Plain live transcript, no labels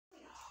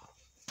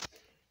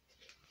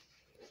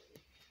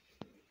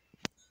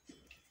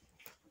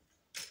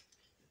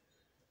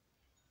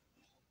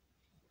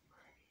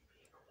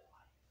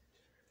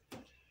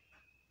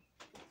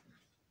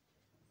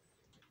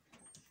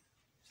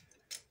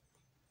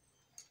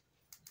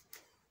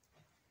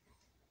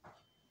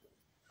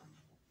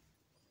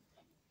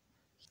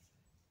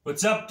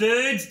What's up,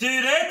 dudes,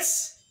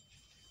 dudettes?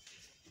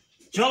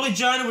 Jolly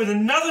Jonah with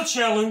another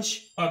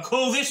challenge. I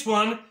call this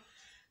one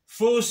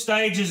 4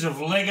 Stages of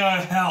Lego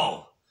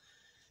Hell.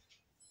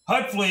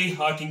 Hopefully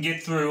I can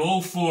get through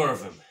all 4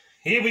 of them.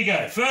 Here we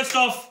go. First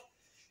off,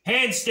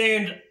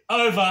 handstand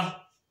over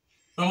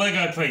the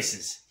Lego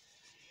pieces.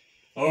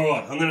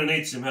 Alright, I'm going to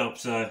need some help,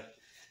 so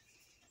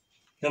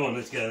come on,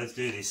 let's go, let's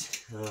do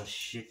this. Oh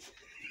shit.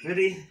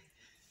 Ready?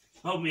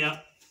 Hold me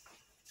up.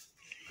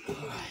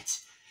 Alright.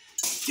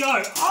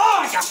 Go!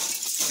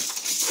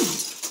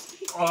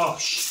 Oh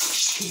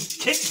shit.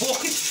 Keep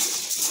walking.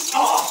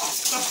 Oh!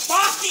 The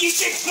faster you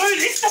get through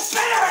this, the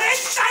better it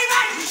is,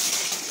 David!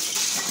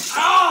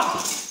 Oh!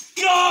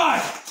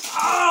 God!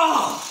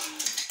 Oh!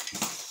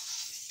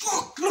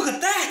 Fuck, look at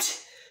that!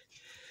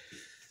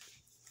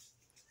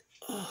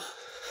 Oh.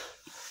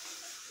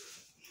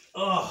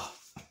 Oh.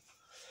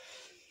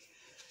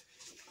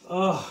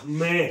 Oh,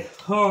 man.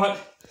 Alright.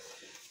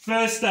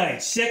 First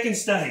stage. Second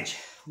stage.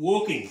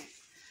 Walking.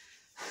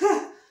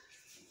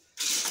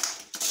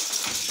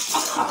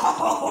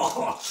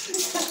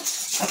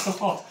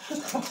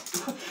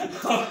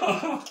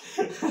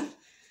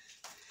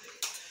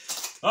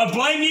 I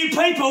blame you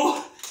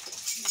people.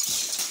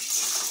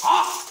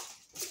 Oh.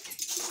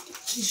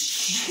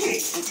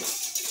 Shit.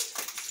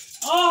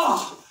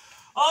 Oh.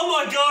 Oh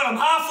my God, I'm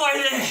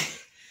halfway there.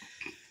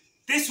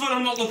 This one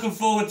I'm not looking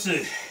forward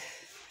to.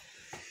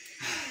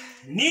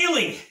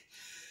 Kneeling.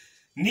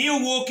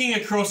 Kneel walking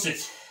across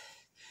it.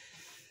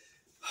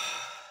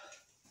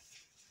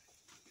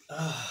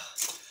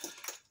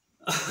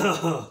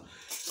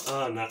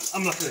 Oh no,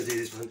 I'm not going to do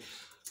this one.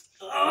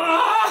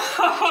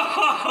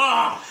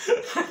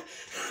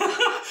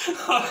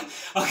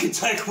 I can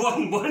take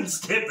one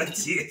step,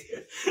 that's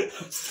it.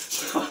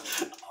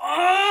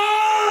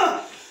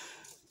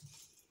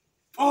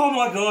 Oh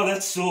my God,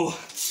 that's sore.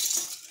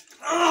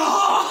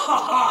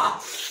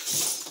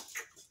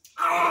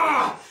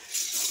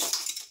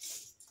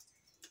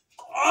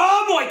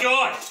 Oh my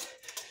God.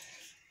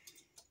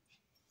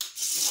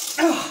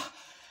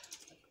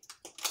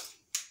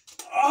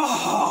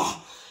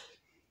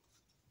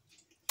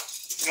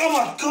 Oh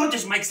my God,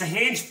 this makes the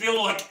hands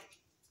feel like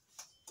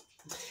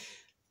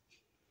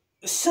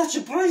such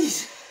a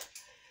breeze.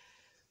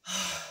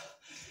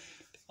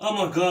 Oh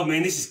my God,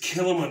 man, this is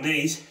killing my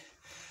knees.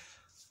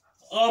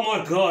 Oh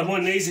my God, my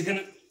knees are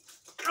gonna...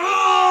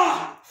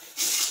 Oh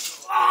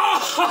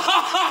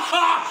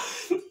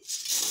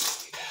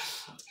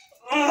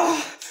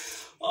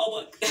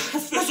my God, it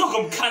feels like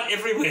I'm cut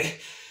everywhere.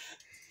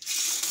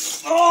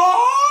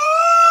 Oh!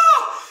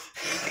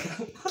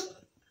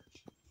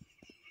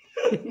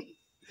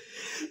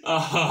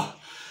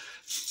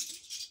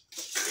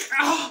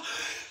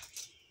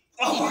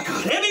 Oh my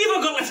God, how many have I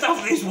got left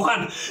after this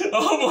one?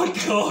 Oh my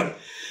God.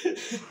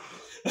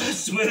 I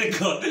swear to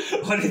God, I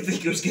didn't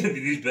think it was going to be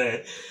this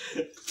bad.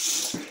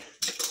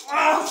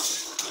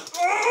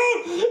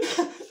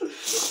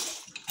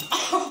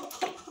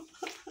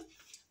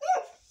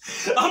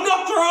 I'm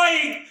not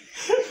crying.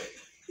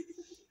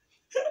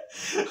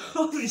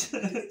 Oh, this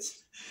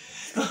hurts.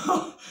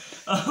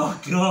 Oh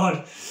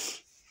God.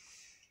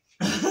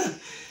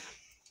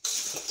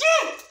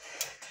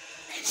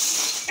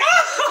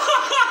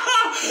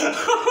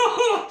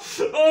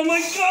 Oh my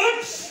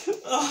God!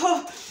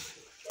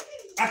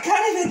 I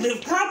can't even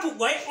can't put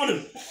weight on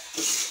him.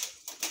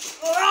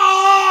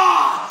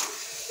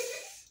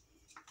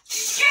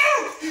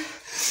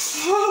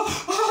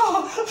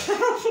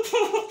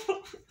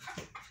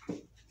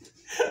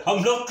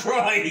 I'm not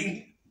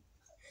crying.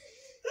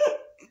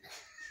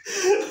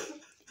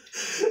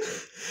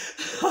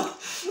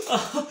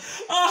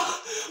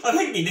 I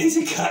think my knees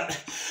are cut.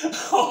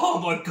 Oh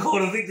my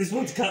God, I think this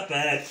one's cut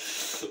bad.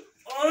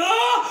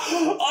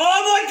 Oh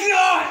my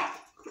God!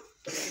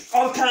 I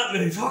can't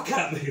move, I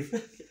can't move.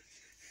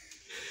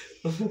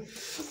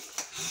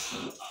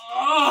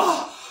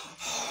 Oh.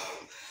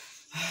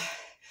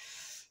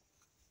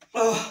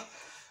 Oh.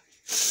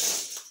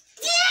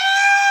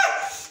 Yeah!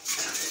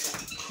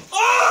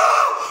 Oh!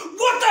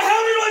 What the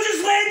hell did I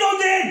just land on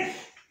then?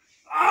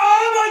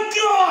 Oh my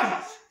God!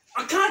 I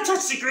can't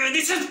touch the ground,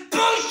 this is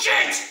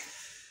bullshit!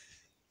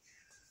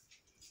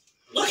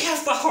 Look how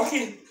far I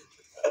am.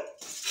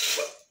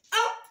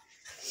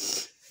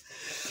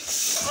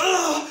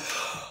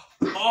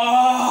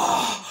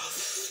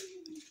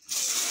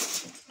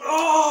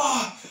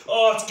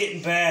 Oh, it's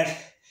getting bad.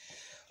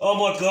 Oh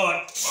my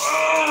God.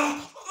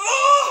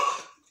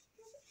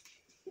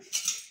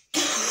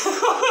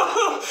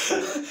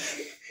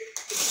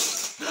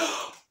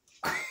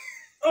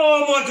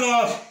 Oh my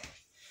God.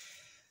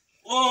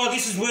 Oh,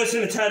 this is worse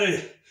than a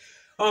tattoo.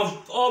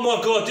 Oh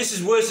my God, this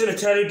is worse than a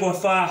tattoo by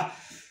far.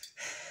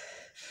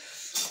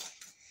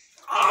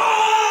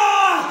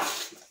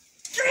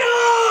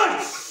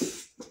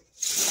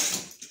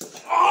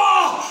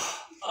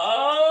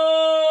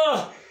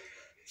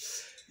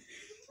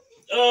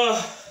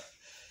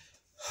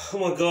 Oh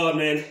my God,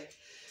 man.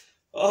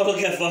 Oh, look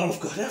how far I've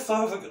got. How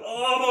far have I got?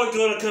 Oh my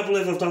God, I can't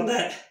believe I've done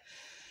that.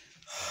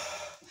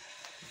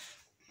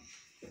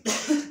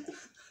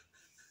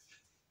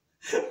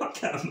 I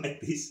can't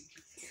make this.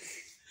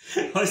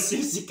 I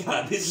seriously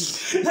can't.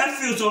 That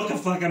feels like a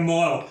fucking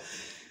mile.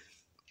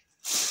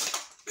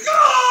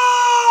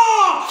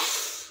 Oh!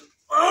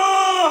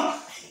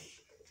 Oh!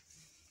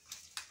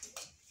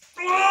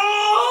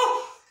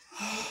 Oh!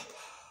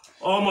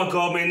 Oh my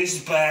god, man, this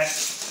is bad.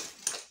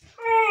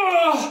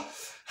 Oh!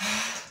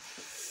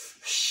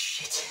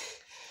 Shit.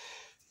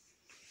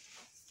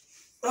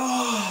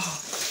 Oh!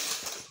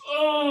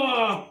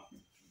 Oh!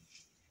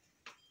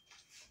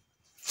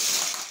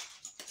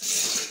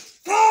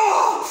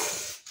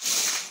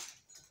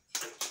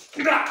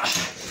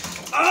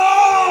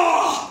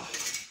 Oh!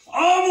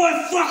 Oh my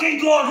fucking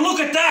god, look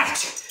at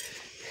that!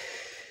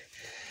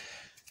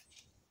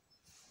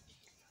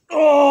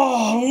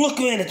 Oh, look,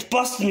 man, it's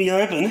busted me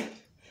open.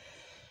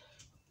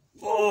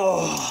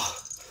 Oh.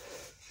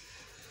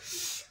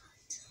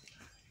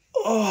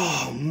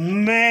 Oh,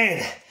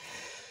 man.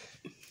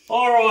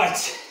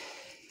 Alright.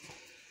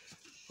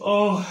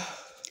 Oh,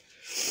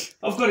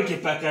 I've got to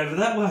get back over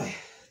that way.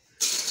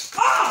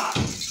 Ah! Oh,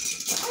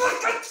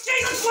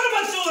 Jesus, what am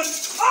I doing?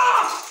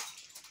 Ah!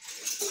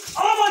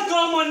 Oh my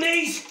god, my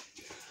knees!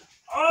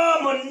 Oh,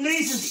 my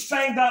knees are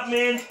banged up,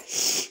 man.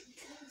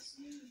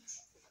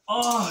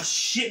 Oh,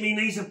 shit, my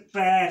knees are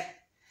bad.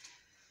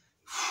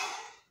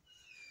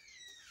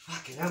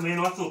 Fucking hell, man,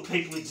 I thought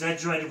people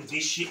exaggerated with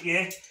this shit,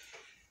 yeah?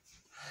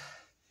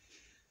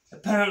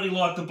 Apparently,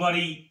 like the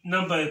bloody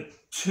number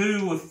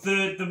 2 or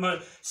 3rd,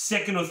 the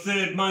second or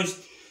third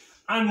most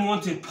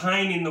unwanted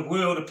pain in the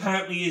world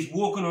apparently is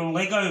walking on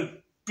Lego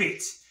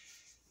bits.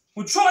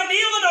 Well, try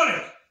kneeling on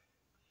it!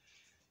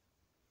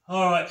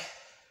 Alright.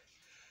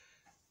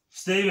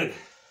 Stephen,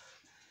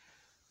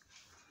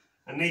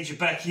 I need you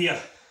back here.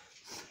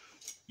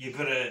 You've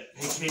got to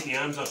keep your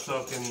arms up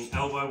so I can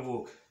elbow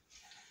walk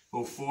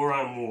or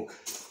forearm walk.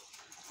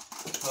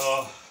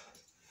 Oh.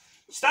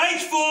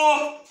 Stage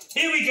 4!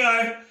 Here we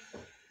go.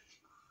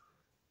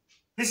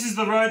 This is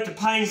the road to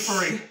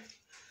pain-free.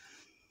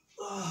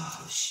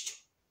 Oh, shit.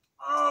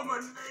 Oh, my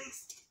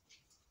knees.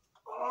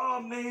 Oh,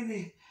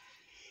 man.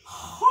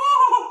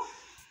 Oh.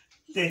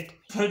 They're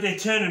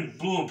turning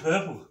blue and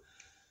purple.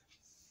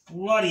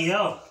 Bloody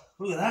hell.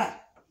 Look at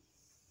that.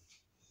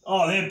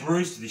 Oh, they're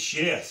bruised to the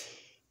shit out.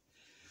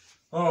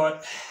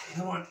 Alright,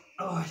 come on.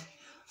 Alright.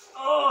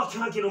 Oh, I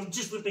can't get on.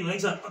 Just lift my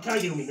legs up. I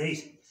can't get on my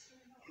knees.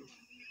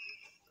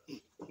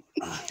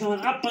 Come on,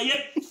 up,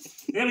 yep.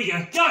 There we go.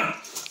 Go!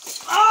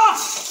 Ah!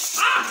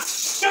 Ah!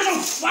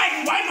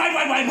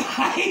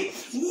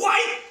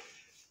 Wait!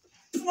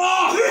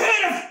 Oh, who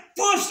heard of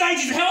 4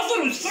 stages of hell? I thought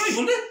it was 3,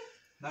 wasn't it?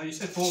 No, you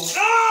said 4.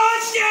 Oh,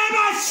 damn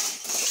it!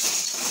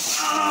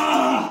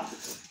 Ah!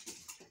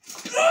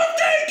 Oh,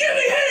 don't get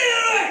me hit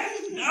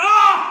in it!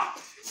 Ah!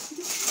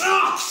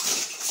 Ah!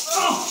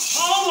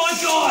 Oh my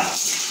god!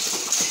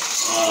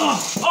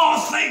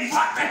 Oh, thank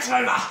fuck, that's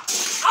over!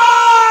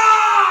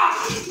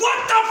 Ah! What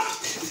the?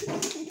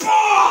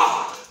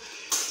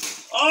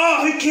 Oh,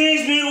 who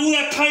cares, man? All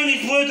that pain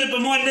is worth it,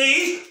 but my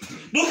knees,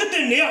 look at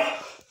them now.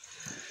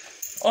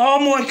 Oh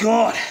my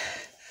god.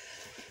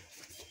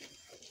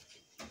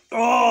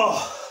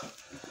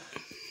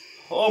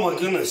 Oh my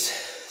goodness.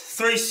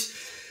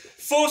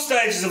 4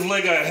 stages of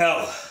Lego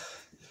hell.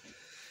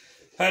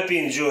 Hope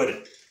you enjoyed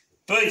it.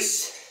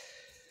 Peace.